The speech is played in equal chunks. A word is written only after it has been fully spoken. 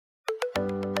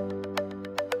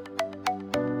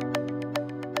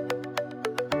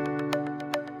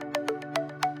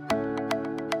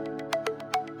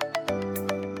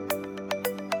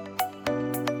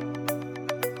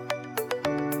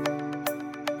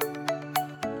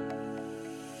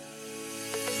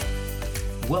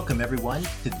Welcome everyone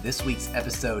to this week's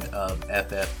episode of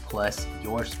FF Plus,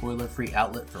 your spoiler-free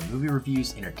outlet for movie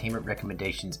reviews, entertainment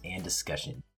recommendations, and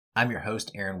discussion. I'm your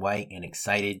host, Aaron White, and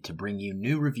excited to bring you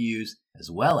new reviews as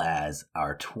well as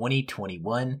our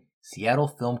 2021 Seattle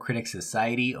Film Critics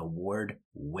Society Award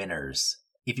winners.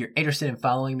 If you're interested in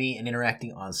following me and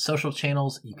interacting on social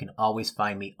channels, you can always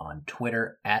find me on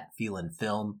Twitter at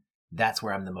FeelinFilm. That's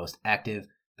where I'm the most active,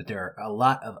 but there are a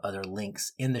lot of other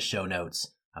links in the show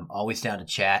notes. I'm always down to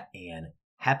chat and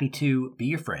happy to be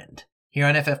your friend. Here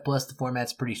on FF Plus, the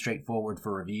format's pretty straightforward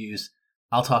for reviews.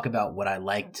 I'll talk about what I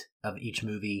liked of each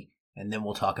movie, and then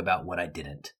we'll talk about what I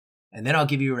didn't. And then I'll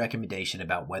give you a recommendation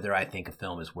about whether I think a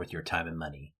film is worth your time and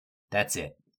money. That's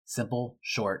it. Simple,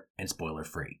 short, and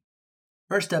spoiler-free.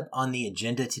 First up on the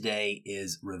agenda today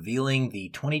is revealing the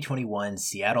 2021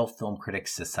 Seattle Film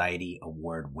Critics Society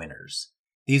Award winners.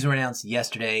 These were announced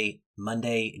yesterday,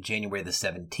 Monday, January the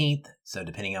 17th, so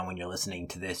depending on when you're listening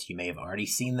to this, you may have already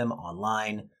seen them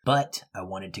online, but I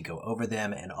wanted to go over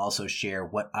them and also share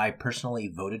what I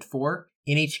personally voted for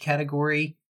in each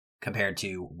category compared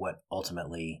to what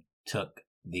ultimately took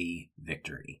the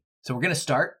victory. So we're going to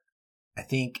start, I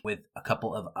think, with a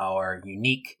couple of our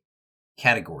unique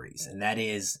categories, and that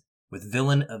is with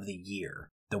Villain of the Year.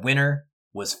 The winner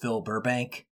was Phil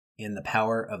Burbank in The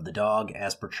Power of the Dog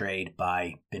as portrayed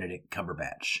by Benedict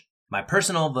Cumberbatch. My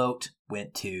personal vote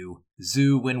went to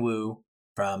Zhu Wenwu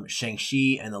from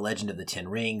Shang-Chi and the Legend of the Ten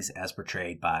Rings as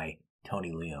portrayed by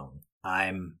Tony Leung.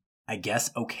 I'm, I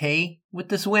guess, okay with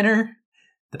this winner.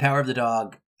 The Power of the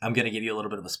Dog, I'm going to give you a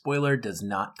little bit of a spoiler, does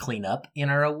not clean up in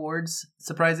our awards,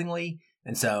 surprisingly.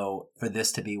 And so for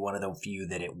this to be one of the few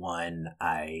that it won,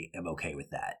 I am okay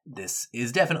with that. This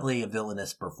is definitely a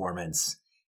villainous performance,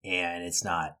 and it's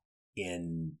not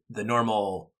in the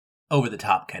normal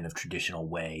over-the-top kind of traditional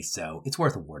way, so it's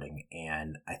worth awarding,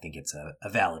 and I think it's a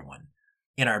valid one.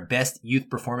 In our Best Youth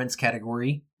Performance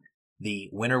category, the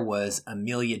winner was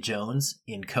Emilia Jones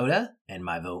in Coda, and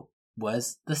my vote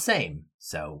was the same,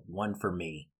 so one for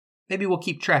me. Maybe we'll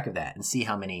keep track of that and see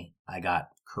how many I got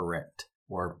correct,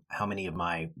 or how many of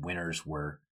my winners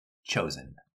were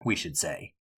chosen, we should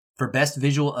say. For Best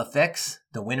Visual Effects,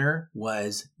 the winner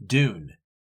was Dune.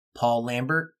 Paul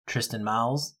Lambert, Tristan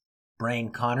Miles,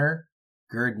 Brian Connor,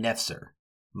 Gerd Nefzer.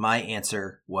 My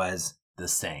answer was the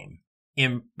same.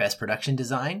 In Best Production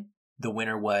Design, the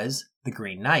winner was The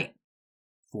Green Knight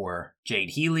for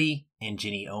Jade Healy and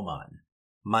Ginny Oman.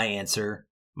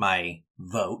 My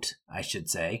vote, I should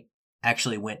say,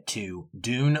 actually went to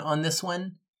Dune on this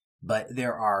one, but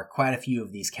there are quite a few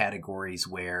of these categories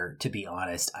where, to be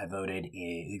honest, I voted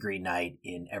The Green Knight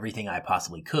in everything I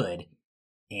possibly could.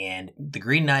 And The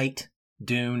Green Knight,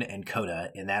 Dune, and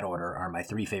Coda, in that order, are my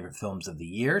three favorite films of the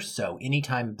year. So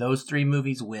anytime those three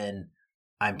movies win,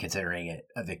 I'm considering it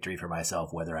a victory for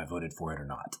myself, whether I voted for it or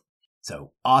not.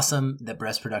 So awesome that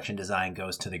Best Production Design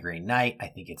goes to The Green Knight. I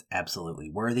think it's absolutely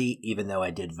worthy, even though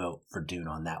I did vote for Dune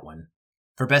on that one.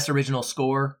 For Best Original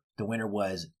Score, the winner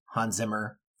was Hans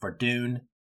Zimmer for Dune.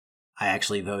 I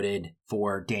actually voted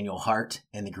for Daniel Hart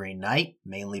and The Green Knight,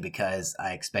 mainly because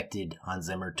I expected Hans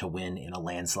Zimmer to win in a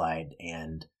landslide,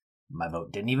 and my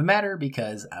vote didn't even matter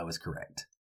because I was correct.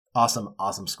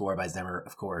 Awesome score by Zimmer,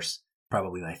 of course.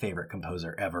 Probably my favorite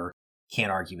composer ever. Can't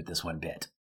argue with this one bit.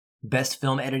 Best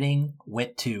Film Editing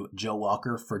went to Joe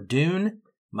Walker for Dune.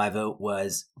 My vote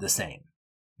was the same.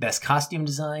 Best Costume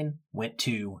Design went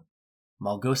to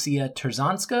Malgosia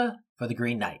Terzanska for The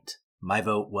Green Knight. My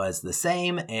vote was the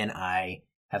same, and I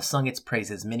have sung its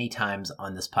praises many times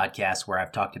on this podcast where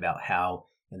I've talked about how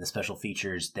in the special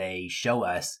features they show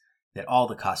us that all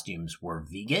the costumes were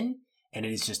vegan, and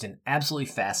it is just an absolutely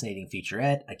fascinating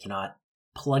featurette. I cannot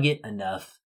plug it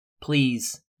enough.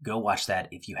 Please go watch that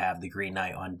if you have The Green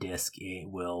Knight on disc. It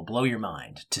will blow your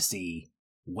mind to see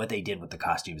what they did with the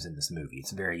costumes in this movie. It's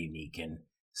very unique, and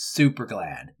super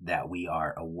glad that we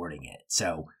are awarding it.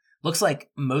 So looks like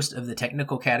most of the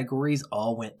technical categories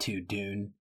all went to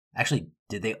Dune. Actually,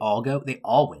 did they all go? They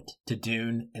all went to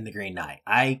Dune and The Green Knight.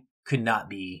 I could not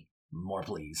be more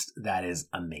pleased. That is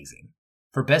amazing.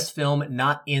 For Best Film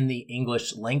Not in the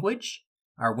English Language,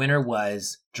 our winner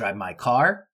was Drive My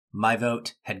Car. My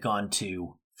vote had gone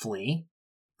to Flea.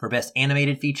 For Best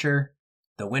Animated Feature,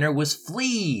 the winner was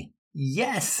Flea.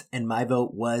 Yes, and my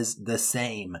vote was the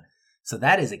same. So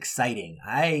that is exciting.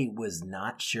 I was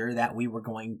not sure that we were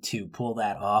going to pull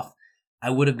that off. I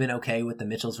would have been okay with the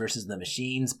Mitchells versus the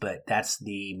Machines, but that's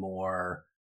the more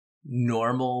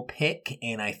normal pick,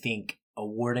 and I think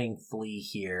awarding Flea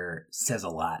here says a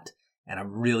lot. And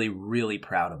I'm really, really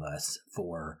proud of us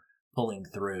for pulling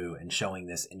through and showing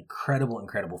this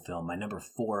incredible film. My number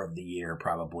 4 of the year,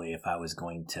 probably, if I was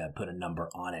going to put a number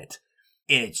on it.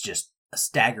 It's just a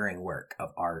staggering work of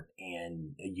art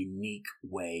and a unique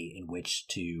way in which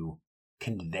to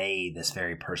convey this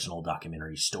very personal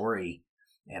documentary story.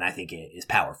 And I think it is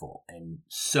powerful and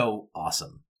so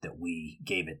awesome that we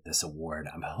gave it this award.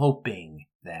 I'm hoping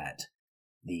that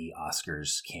the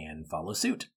Oscars can follow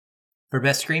suit. For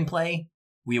Best Screenplay,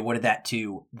 we awarded that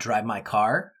to Drive My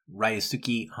Car,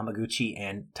 Ryosuke Hamaguchi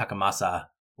and Takamasa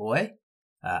Oe.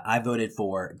 I voted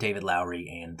for David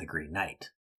Lowery and The Green Knight.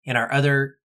 In our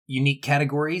other unique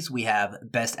categories, we have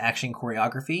Best Action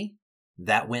Choreography.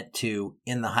 That went to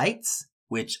In the Heights,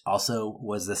 which also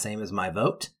was the same as my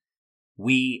vote.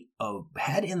 We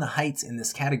had In the Heights in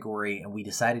this category, and we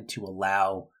decided to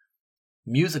allow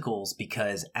musicals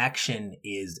because action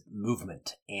is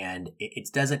movement, and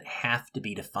it doesn't have to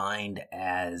be defined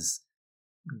as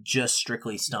just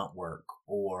strictly stunt work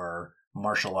or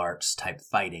martial arts type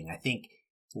fighting. I think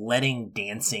letting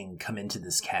dancing come into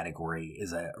this category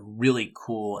is a really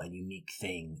cool and unique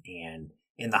thing, and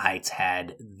In the Heights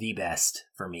had the best,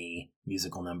 for me,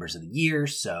 musical numbers of the year,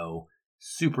 so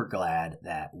super glad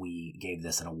that we gave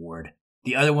this an award.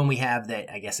 The other one we have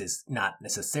that I guess is not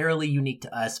necessarily unique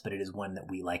to us, but it is one that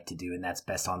we like to do, and that's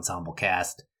Best Ensemble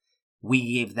Cast.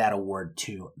 We gave that award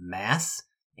to Mass,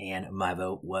 and my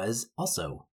vote was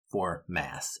also for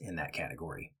Mass in that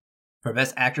category. For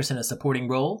Best Actress in a Supporting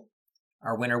Role,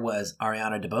 our winner was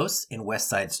Ariana DeBose in West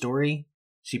Side Story.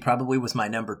 She probably was my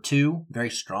number 2,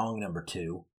 very strong number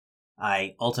 2.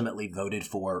 I ultimately voted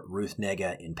for Ruth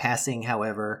Negga in Passing,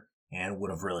 however, and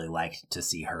would have really liked to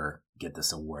see her get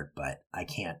this award, but I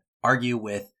can't argue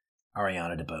with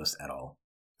Ariana DeBose at all.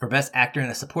 For Best Actor in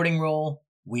a Supporting Role,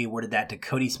 we awarded that to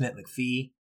Cody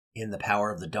Smith-McPhee in The Power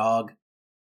of the Dog.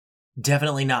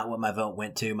 Definitely not what my vote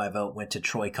went to. My vote went to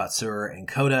Troy Kotsur and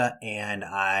Coda, and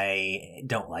I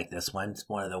don't like this one. It's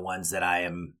one of the ones that I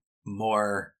am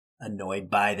more annoyed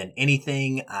by than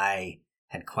anything. I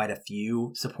had quite a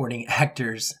few supporting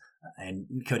actors, and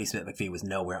Cody Smith-McPhee was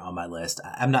nowhere on my list.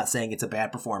 I'm not saying it's a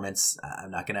bad performance. I'm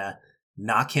not going to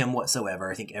knock him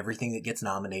whatsoever. I think everything that gets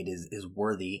nominated is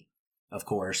worthy, of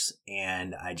course,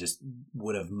 and I just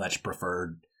would have much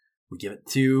preferred we give it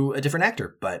to a different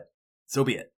actor, but so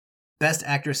be it. Best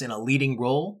Actress in a Leading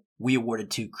Role, we awarded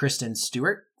to Kristen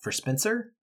Stewart for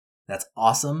Spencer. That's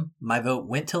awesome. My vote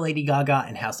went to Lady Gaga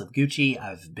and House of Gucci.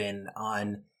 I've been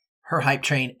on her hype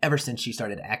train ever since she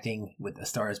started acting with A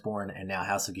Star is Born and now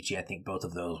House of Gucci. I think both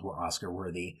of those were Oscar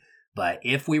worthy. But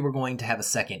if we were going to have a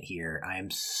second here, I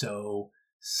am so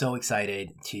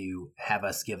excited to have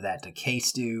us give that to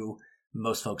K-Stu.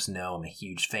 Most folks know I'm a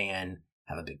huge fan,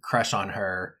 have a big crush on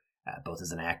her, both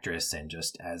as an actress and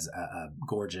just as a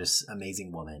gorgeous,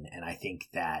 amazing woman. And I think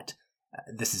that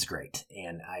this is great.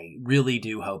 And I really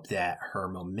do hope that her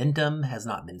momentum has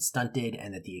not been stunted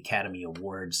and that the Academy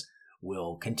Awards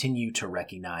will continue to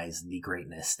recognize the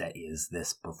greatness that is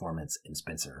this performance in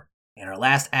Spencer. In our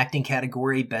last acting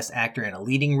category, Best Actor in a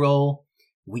Leading Role,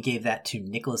 we gave that to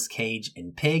Nicolas Cage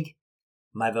in Pig.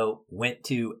 My vote went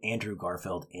to Andrew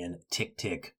Garfield in Tick,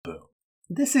 Tick, Boom.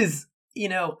 This is,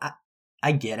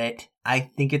 I get it. I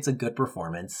think it's a good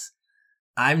performance.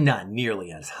 I'm not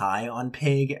nearly as high on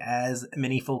Pig as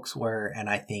many folks were, and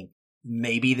I think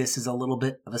maybe this is a little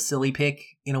bit of a silly pick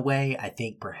in a way. I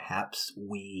think perhaps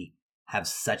we have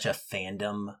such a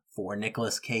fandom for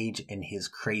Nicolas Cage and his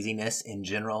craziness in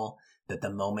general that the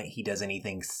moment he does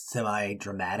anything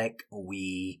semi-dramatic,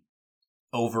 we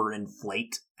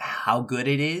overinflate how good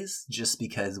it is just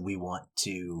because we want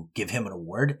to give him an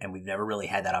award, and we've never really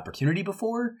had that opportunity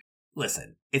before.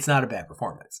 Listen, it's not a bad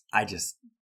performance. I just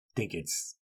think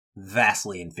it's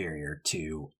vastly inferior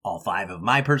to all 5 of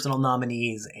my personal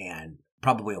nominees and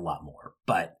probably a lot more.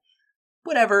 But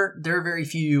whatever, there are very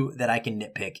few that I can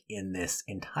nitpick in this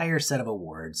entire set of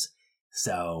awards,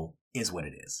 so is what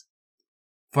it is.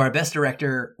 For our Best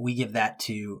Director, we give that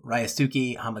to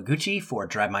Ryosuke Hamaguchi for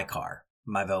Drive My Car.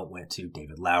 My vote went to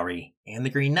David Lowery and The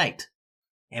Green Knight.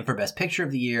 And for Best Picture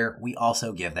of the Year, we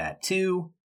also give that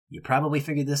to, you probably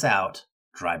figured this out,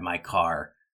 Drive My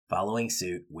Car, following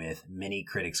suit with many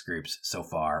critics groups so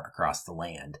far across the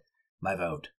land. My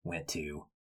vote went to,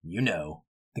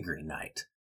 The Green Knight.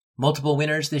 Multiple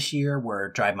winners this year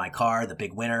were Drive My Car, the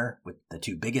big winner, with the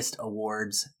 2 biggest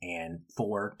awards, and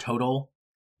 4 total.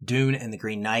 Dune and The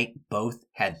Green Knight both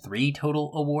had 3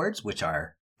 total awards, which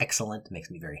are excellent,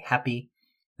 makes me very happy.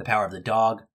 The Power of the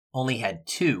Dog only had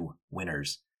 2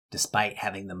 winners, despite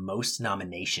having the most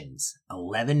nominations,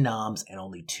 11 noms and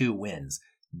only 2 wins.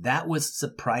 That was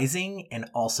surprising and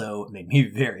also made me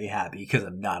very happy because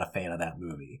I'm not a fan of that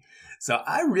movie. So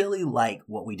I really like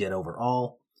what we did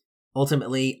overall.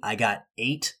 Ultimately, I got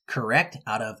 8 correct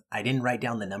out of, I didn't write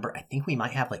down the number. I think we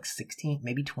might have like 16,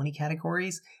 maybe 20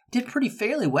 categories. Did pretty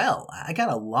fairly well. I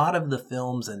got a lot of the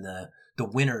films and the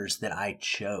winners that I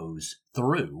chose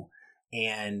through.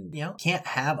 And, can't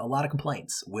have a lot of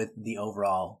complaints with the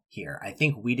overall here. I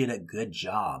think we did a good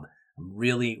job. I'm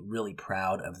really, really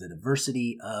proud of the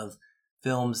diversity of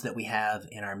films that we have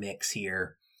in our mix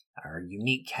here, our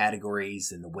unique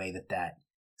categories and the way that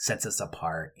sets us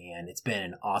apart. And it's been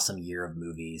an awesome year of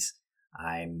movies.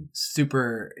 I'm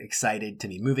super excited to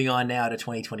be moving on now to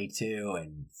 2022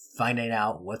 and finding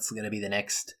out what's going to be the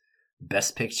next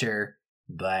best picture.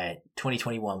 But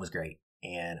 2021 was great.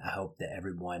 And I hope that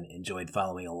everyone enjoyed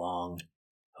following along.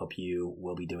 Hope you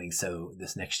will be doing so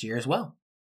this next year as well.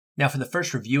 Now, for the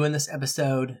first review in this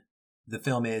episode, the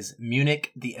film is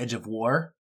Munich, The Edge of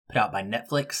War, put out by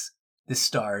Netflix. This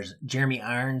stars Jeremy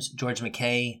Irons, George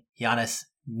McKay, Giannis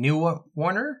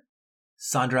Neuwarner,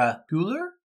 Sandra Hüller,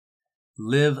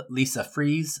 Liv Lisa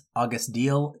Fries, August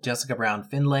Deal, Jessica Brown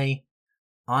Findlay,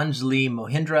 Anjali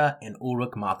Mohindra, and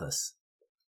Ulrich Mathis.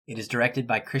 It is directed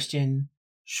by Christian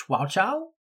Schwalchow,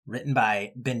 written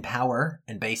by Ben Power,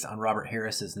 and based on Robert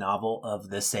Harris's novel of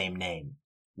the same name.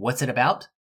 What's it about?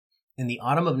 In the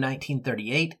autumn of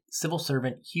 1938, civil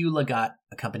servant Hugh Legat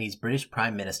accompanies British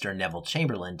Prime Minister Neville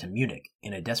Chamberlain to Munich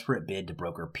in a desperate bid to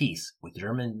broker peace with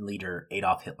German leader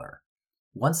Adolf Hitler.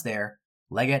 Once there,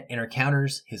 Legat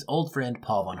encounters his old friend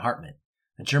Paul von Hartmann,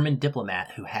 a German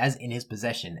diplomat who has in his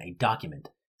possession a document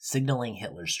signaling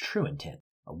Hitler's true intent,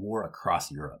 a war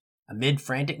across Europe. Amid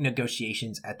frantic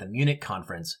negotiations at the Munich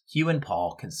conference, Hugh and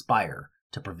Paul conspire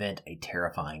to prevent a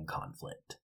terrifying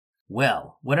conflict.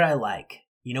 Well, what did I like?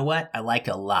 You know what? I liked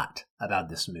a lot about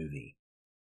this movie.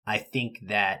 I think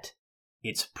that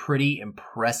it's pretty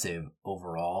impressive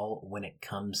overall when it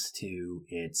comes to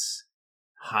its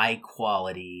high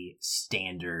quality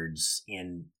standards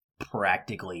in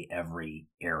practically every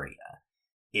area.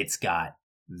 It's got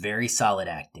very solid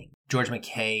acting. George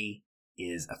McKay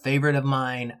is a favorite of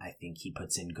mine. I think he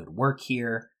puts in good work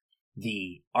here.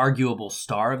 The arguable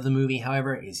star of the movie,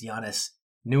 however, is Giannis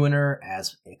Neuwarner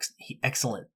as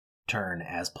excellent turn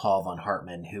as Paul von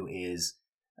Hartmann, who is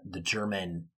the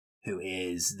German, who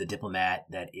is the diplomat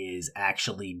that is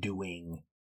actually doing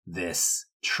this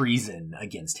treason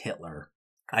against Hitler.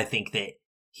 I think that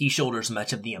he shoulders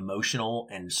much of the emotional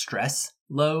and stress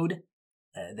load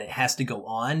that has to go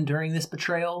on during this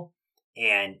betrayal,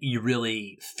 and you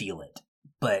really feel it.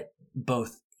 But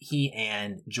both he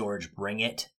and George bring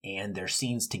it, and their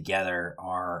scenes together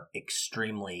are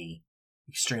extremely,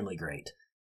 extremely great.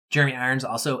 Jeremy Irons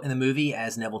also in the movie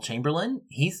as Neville Chamberlain.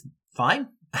 He's fine.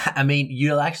 I mean,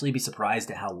 you'll actually be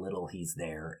surprised at how little he's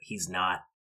there. He's not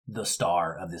the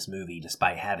star of this movie,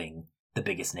 despite having the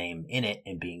biggest name in it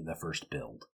and being the first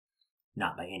build.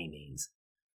 Not by any means.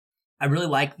 I really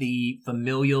like the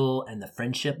familial and the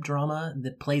friendship drama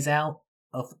that plays out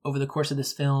over the course of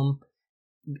this film.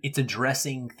 It's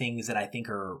addressing things that I think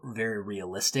are very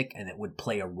realistic and that would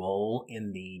play a role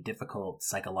in the difficult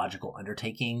psychological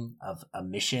undertaking of a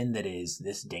mission that is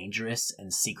this dangerous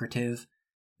and secretive,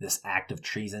 this act of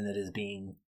treason that is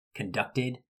being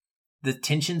conducted. The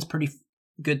tension's pretty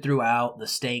good throughout. The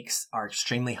stakes are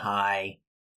extremely high,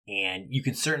 and you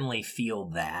can certainly feel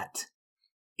that.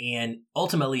 And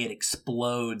ultimately it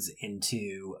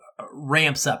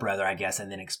ramps up,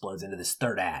 and then explodes into this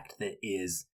third act that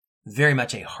is very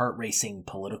much a heart-racing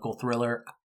political thriller.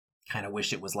 Kind of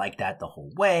wish it was like that the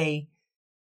whole way,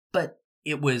 but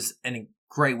it was a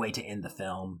great way to end the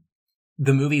film.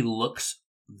 The movie looks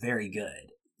very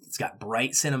good. It's got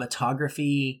bright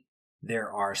cinematography.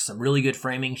 There are some really good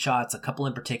framing shots. A couple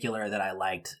in particular that I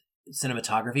liked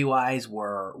cinematography-wise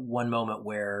were one moment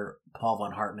where Paul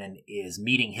von Hartmann is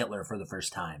meeting Hitler for the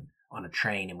first time on a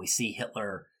train, and we see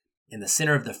Hitler in the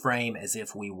center of the frame as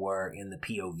if we were in the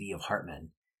POV of Hartmann.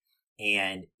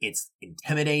 And it's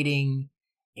intimidating,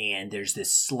 and there's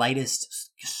this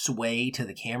slightest sway to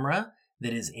the camera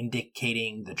that is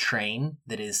indicating the train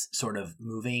that is sort of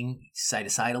moving side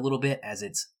to side a little bit as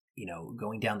it's,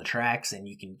 going down the tracks, and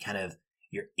you can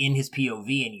you're in his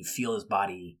POV and you feel his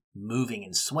body moving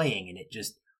and swaying, and it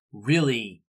just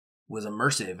really was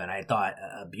immersive, and I thought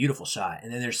a beautiful shot.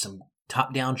 And then there's some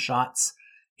top-down shots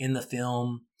in the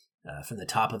film from the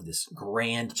top of this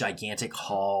grand, gigantic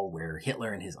hall where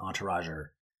Hitler and his entourage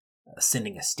are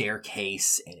ascending a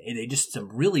staircase, and it just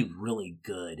some really, really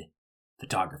good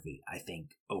photography, I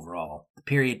think, overall. The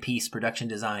period piece production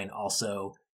design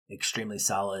also extremely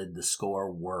solid. The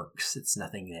score works. It's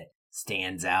nothing that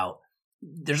stands out.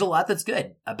 there's a lot that's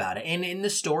good about it. And the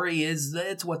story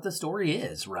it's what the story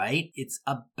is, right? It's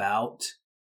about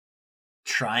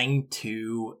trying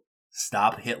to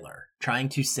stop Hitler, trying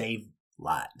to save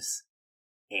lives,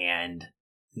 and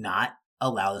not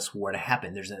allow this war to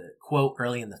happen. There's a quote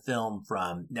early in the film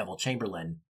from Neville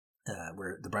Chamberlain,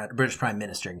 where the British Prime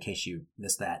Minister, in case you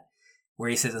missed that, where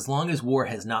he says, "As long as war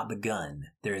has not begun,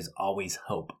 there is always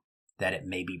hope that it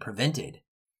may be prevented."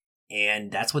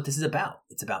 And that's what this is about.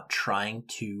 It's about trying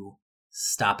to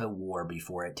stop a war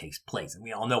before it takes place. And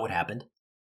we all know what happened,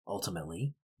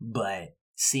 ultimately. But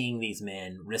seeing these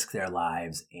men risk their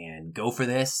lives and go for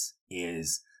this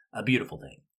is a beautiful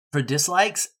thing. For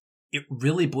dislikes, it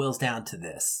really boils down to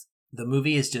this. The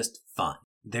movie is just fun.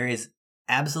 There is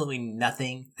absolutely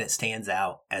nothing that stands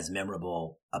out as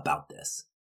memorable about this.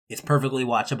 It's perfectly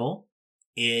watchable.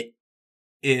 It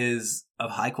is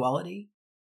of high quality.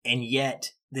 And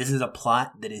yet, this is a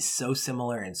plot that is so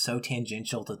similar and so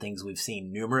tangential to things we've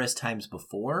seen numerous times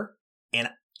before, and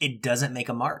it doesn't make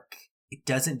a mark. It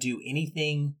doesn't do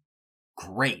anything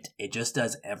great. It just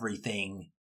does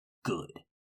everything good.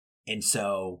 And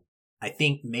so I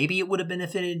think maybe it would have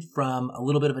benefited from a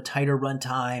little bit of a tighter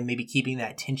runtime, maybe keeping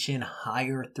that tension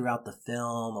higher throughout the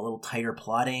film, a little tighter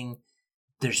plotting.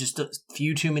 There's just a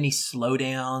few too many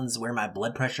slowdowns where my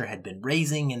blood pressure had been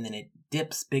raising and then it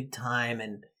dips big time,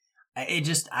 and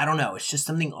I don't know. It's just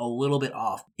something a little bit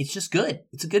off. It's just good.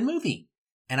 It's a good movie.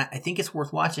 And I think it's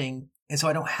worth watching. And so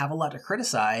I don't have a lot to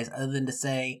criticize other than to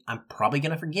say I'm probably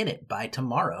going to forget it by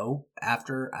tomorrow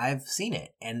after I've seen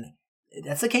it. And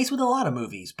that's the case with a lot of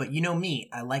movies. But you know me,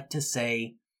 I like to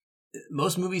say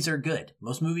most movies are good.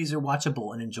 Most movies are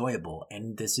watchable and enjoyable.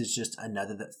 And this is just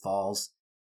another that falls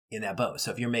in that boat.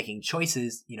 So if you're making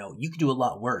choices, you could do a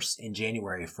lot worse in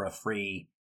January for a free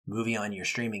movie on your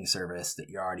streaming service that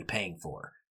you're already paying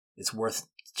for. It's worth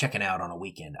checking out on a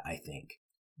weekend, I think.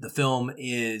 The film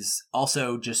is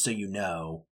also, just so you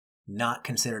know, not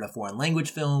considered a foreign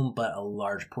language film, but a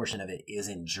large portion of it is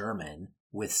in German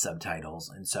with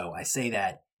subtitles. And so I say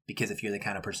that because if you're the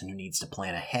kind of person who needs to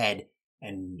plan ahead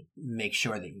and make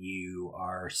sure that you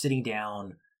are sitting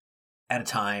down at a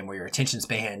time where your attention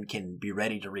span can be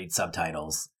ready to read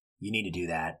subtitles, you need to do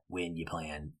that when you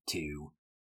plan to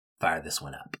fire this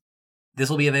one up. This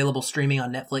will be available streaming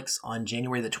on Netflix on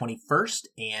January the 21st,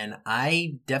 and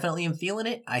I definitely am feeling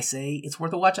it. I say it's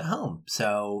worth a watch at home.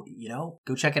 So,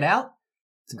 go check it out.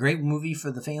 It's a great movie for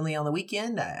the family on the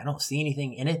weekend. I don't see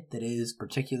anything in it that is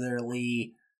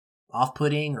particularly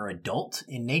off-putting or adult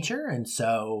in nature, and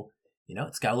so,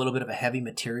 it's got a little bit of a heavy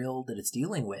material that it's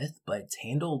dealing with, but it's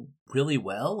handled really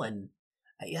well, and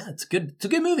yeah, it's good. It's a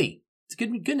good movie. It's a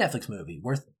good Netflix movie,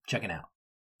 worth checking out.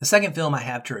 The second film I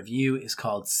have to review is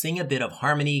called Sing a Bit of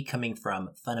Harmony, coming from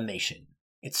Funimation.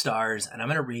 It stars, and I'm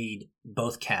going to read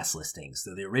both cast listings.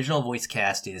 So the original voice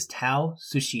cast is Tao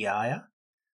Tsuchiya,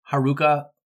 Haruka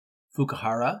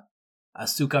Fukuhara,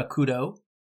 Asuka Kudo,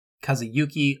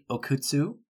 Kazuyuki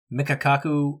Okutsu,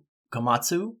 Mikakaku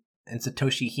Komatsu, and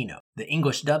Satoshi Hino. The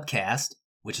English dub cast,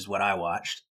 which is what I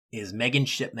watched, is Megan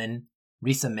Shipman,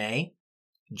 Risa May,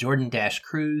 Jordan Dash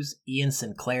Cruz, Ian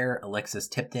Sinclair, Alexis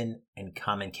Tipton, and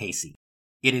Kamen Casey.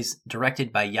 It is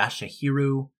directed by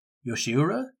Yasuhiro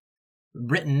Yoshiura,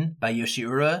 written by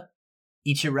Yoshiura,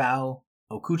 Ichirao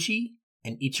Okuchi,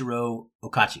 and Ichiro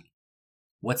Okachi.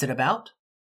 What's it about?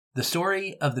 The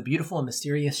story of the beautiful and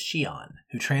mysterious Shion,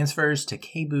 who transfers to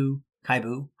Kaibu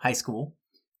High School,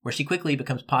 where she quickly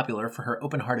becomes popular for her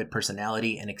open-hearted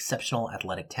personality and exceptional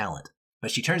athletic talent.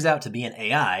 But she turns out to be an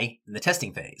AI in the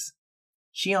testing phase.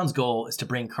 Shion's goal is to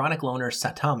bring chronic loner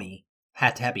Satomi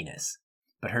happiness,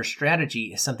 but her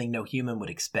strategy is something no human would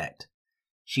expect.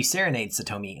 She serenades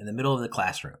Satomi in the middle of the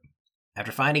classroom.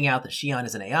 After finding out that Shion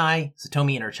is an AI,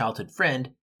 Satomi and her childhood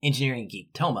friend, engineering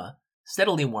geek Toma,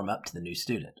 steadily warm up to the new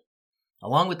student.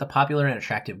 Along with the popular and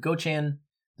attractive Gochan,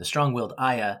 the strong-willed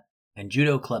Aya, and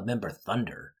judo club member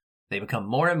Thunder, they become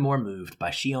more and more moved by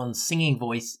Shion's singing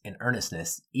voice and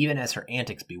earnestness, even as her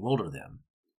antics bewilder them.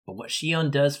 But what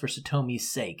Shion does for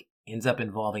Satomi's sake ends up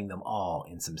involving them all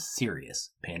in some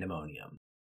serious pandemonium.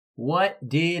 What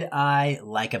did I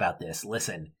like about this?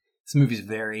 Listen, this movie's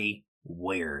very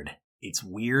weird. It's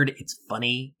weird, it's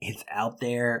funny, it's out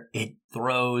there, it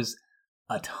throws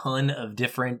a ton of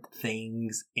different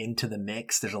things into the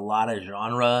mix. There's a lot of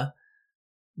genre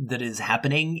that is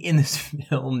happening in this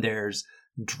film. There's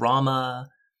drama,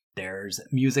 there's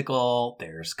musical,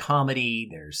 there's comedy,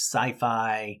 there's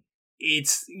sci-fi.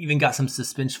 It's even got some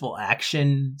suspenseful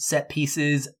action set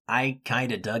pieces. I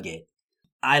kind of dug it.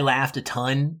 I laughed a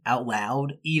ton out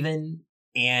loud even,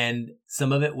 and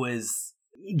some of it was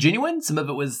genuine. Some of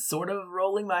it was sort of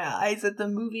rolling my eyes at the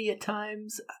movie at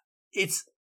times. It's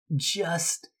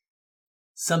just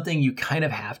something you kind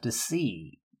of have to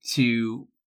see to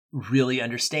really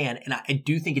understand. And I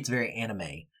do think it's very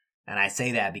anime. And I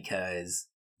say that because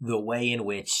the way in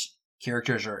which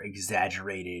characters are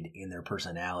exaggerated in their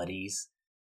personalities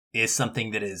is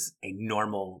something that is a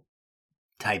normal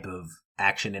type of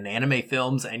action in anime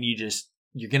films. And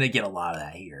you're going to get a lot of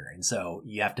that here. And so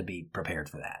you have to be prepared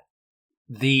for that.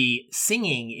 The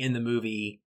singing in the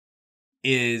movie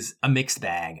is a mixed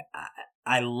bag.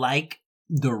 I like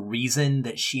the reason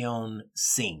that Shion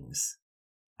sings.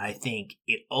 I think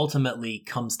it ultimately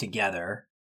comes together,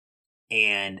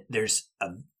 and there's a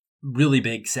really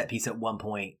big set piece at one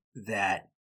point that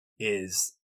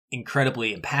is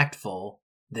incredibly impactful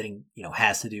that, you know,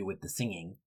 has to do with the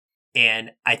singing.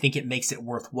 And I think it makes it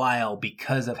worthwhile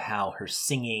because of how her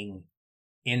singing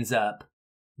ends up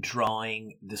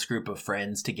drawing this group of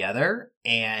friends together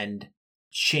and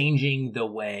changing the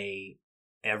way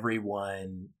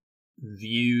everyone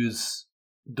views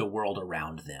the world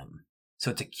around them. So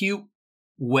it's a cute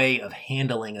way of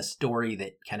handling a story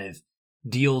that kind of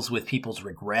deals with people's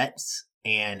regrets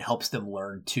and helps them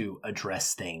learn to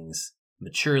address things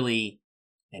maturely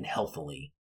and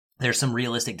healthfully. There's some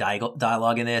realistic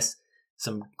dialogue in this,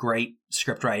 some great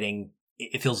script writing.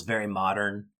 It feels very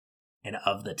modern and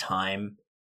of the time.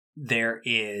 There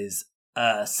is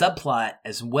a subplot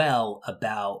as well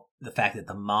about the fact that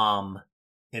the mom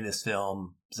in this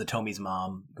film, Zatomi's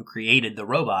mom, who created the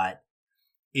robot,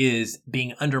 is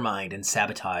being undermined and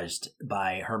sabotaged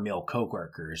by her male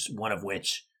co-workers, one of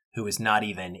which who is not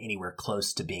even anywhere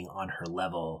close to being on her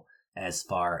level as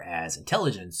far as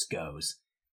intelligence goes.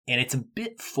 And it's a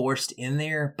bit forced in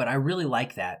there, but I really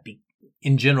like that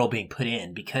in general being put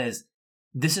in, because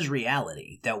this is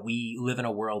reality, that we live in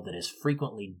a world that is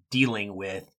frequently dealing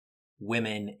with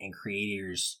women and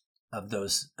creators of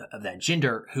that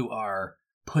gender who are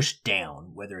pushed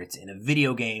down, whether it's in a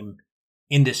video game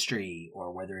industry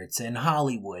or whether it's in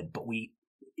Hollywood, but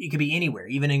it could be anywhere,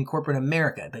 even in corporate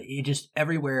America, but it just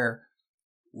everywhere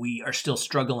we are still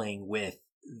struggling with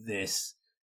this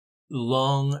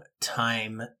long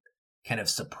time kind of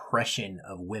suppression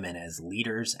of women as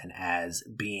leaders and as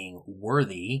being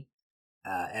worthy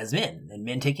as men, and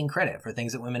men taking credit for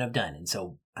things that women have done. And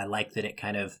so I like that it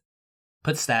kind of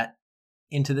puts that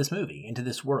into this movie, into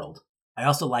this world. I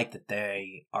also like that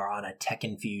they are on a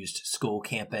tech-infused school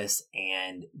campus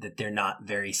and that they're not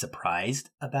very surprised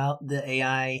about the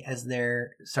AI as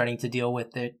they're starting to deal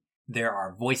with it. There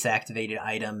are voice-activated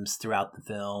items throughout the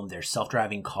film. There's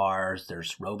self-driving cars.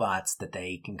 There's robots that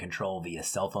they can control via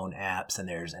cell phone apps. And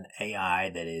there's an AI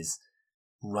that is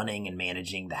running and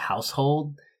managing the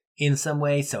household in some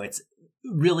way. So it's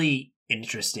really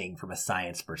interesting from a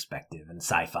science perspective and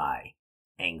sci-fi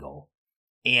angle.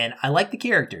 And I like the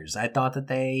characters. I thought that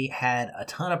they had a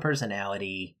ton of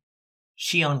personality.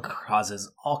 Shion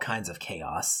causes all kinds of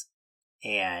chaos,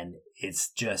 and it's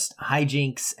just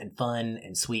hijinks and fun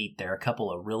and sweet. There are a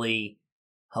couple of really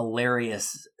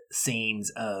hilarious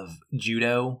scenes of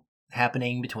judo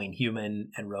happening between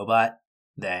human and robot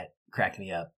that cracked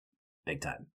me up big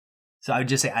time. So I would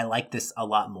just say I like this a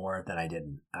lot more than I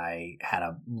didn't. I had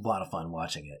a lot of fun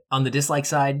watching it. On the dislike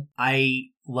side, I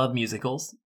love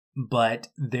musicals. But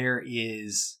there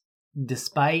is,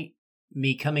 despite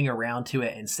me coming around to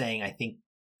it and saying, I think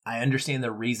I understand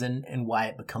the reason and why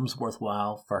it becomes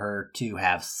worthwhile for her to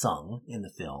have sung in the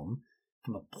film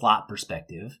from a plot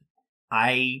perspective,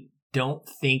 I don't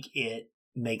think it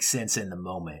makes sense in the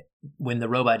moment. When the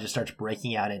robot just starts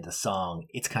breaking out into song,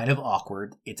 it's kind of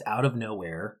awkward. It's out of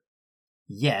nowhere.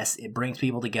 Yes, it brings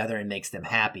people together and makes them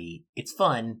happy. It's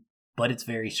fun, but it's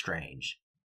very strange.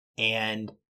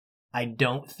 And I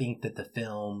don't think that the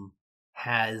film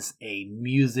has a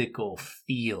musical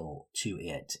feel to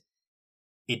it.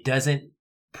 It doesn't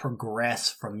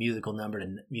progress from musical number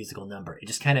to musical number. It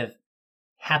just kind of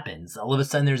happens. All of a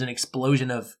sudden there's an explosion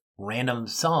of random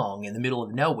song in the middle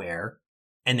of nowhere,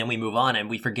 and then we move on and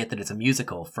we forget that it's a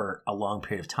musical for a long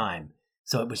period of time.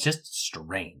 So it was just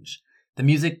strange. The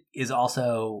music is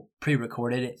also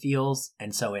pre-recorded, it feels,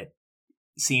 and so it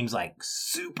seems like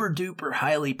super duper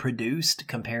highly produced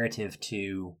comparative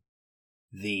to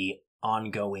the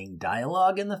ongoing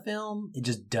dialogue in the film. It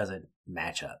just doesn't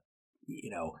match up.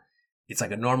 You know, it's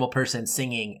like a normal person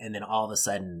singing and then all of a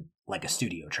sudden like a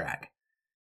studio track.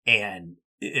 And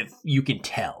if you can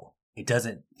tell, it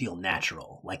doesn't feel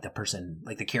natural, like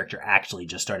the character actually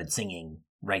just started singing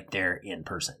right there in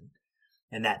person.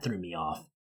 And that threw me off.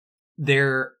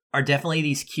 There are definitely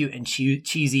these cute and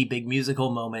cheesy big musical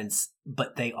moments,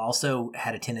 but they also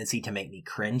had a tendency to make me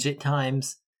cringe at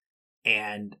times.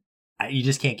 and you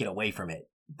just can't get away from it.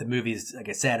 The movie's, like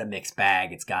I said, a mixed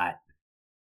bag. It's got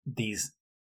these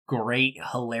great,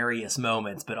 hilarious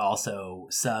moments, but also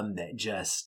some that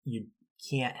just, you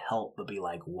can't help but be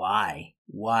like, why?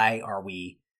 Why are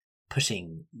we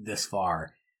pushing this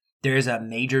far? There's a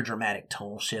major dramatic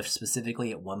tonal shift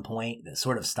specifically at one point that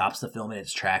sort of stops the film in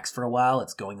its tracks for a while.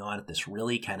 It's going on at this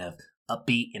really kind of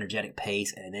upbeat, energetic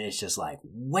pace, and then it's just like,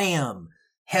 wham,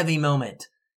 heavy moment,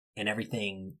 and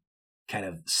everything kind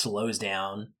of slows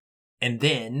down, and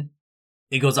then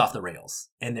it goes off the rails,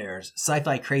 and there's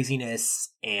sci-fi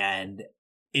craziness, and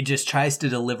it just tries to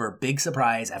deliver big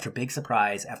surprise after big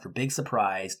surprise after big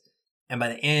surprise, and by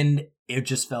the end, it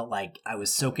just felt like I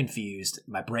was so confused.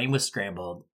 My brain was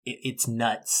scrambled. It's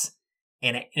nuts,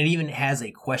 and it even has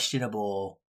a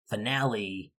questionable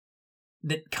finale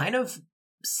that kind of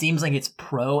seems like it's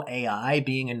pro AI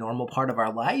being a normal part of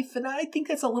our life, and I think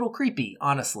that's a little creepy,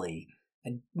 honestly.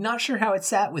 I'm not sure how it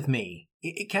sat with me.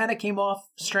 It kind of came off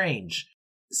strange.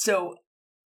 So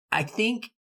I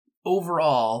think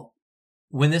overall,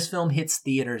 when this film hits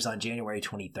theaters on January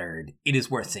 23rd, it is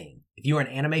worth seeing. If you are an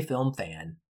anime film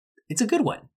fan, it's a good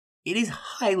one. It is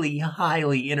highly,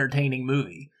 highly entertaining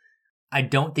movie. I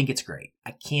don't think it's great.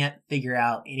 I can't figure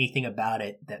out anything about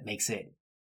it that makes it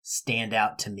stand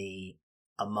out to me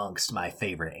amongst my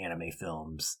favorite anime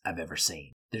films I've ever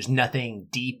seen. There's nothing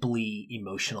deeply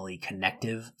emotionally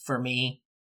connective for me,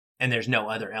 and there's no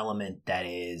other element that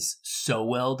is so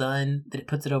well done that it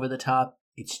puts it over the top.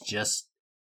 It's just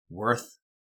worth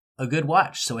a good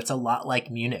watch. So it's a lot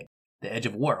like Munich, The Edge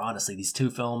of War. Honestly, these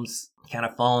two films kind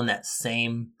of fall in that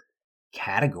same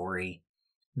category.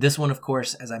 This one, of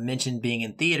course, as I mentioned, being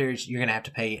in theaters, you're going to have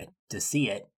to pay to see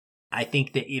it. I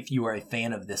think that if you are a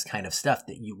fan of this kind of stuff,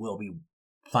 that you will be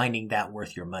finding that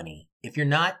worth your money. If you're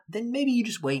not, then maybe you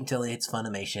just wait until it hits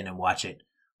Funimation and watch it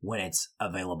when it's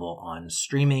available on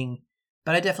streaming.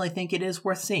 But I definitely think it is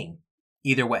worth seeing.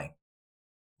 Either way.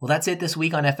 Well, that's it this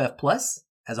week on FF Plus.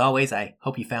 As always, I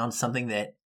hope you found something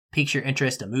that piques your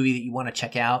interest, a movie that you want to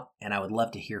check out, and I would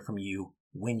love to hear from you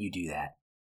when you do that.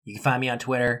 You can find me on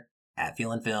Twitter at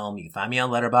FeelinFilm. You can find me on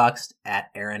Letterboxd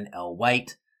at Aaron L.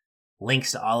 White.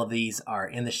 Links to all of these are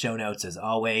in the show notes as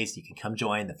always. You can come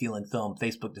join the Feelin' Film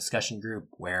Facebook discussion group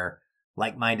where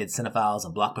like-minded cinephiles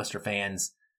and blockbuster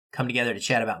fans come together to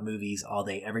chat about movies all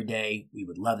day, every day. We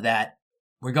would love that.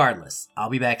 Regardless, I'll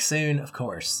be back soon, of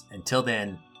course. Until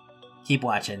then, keep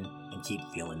watching and keep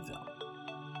feeling film.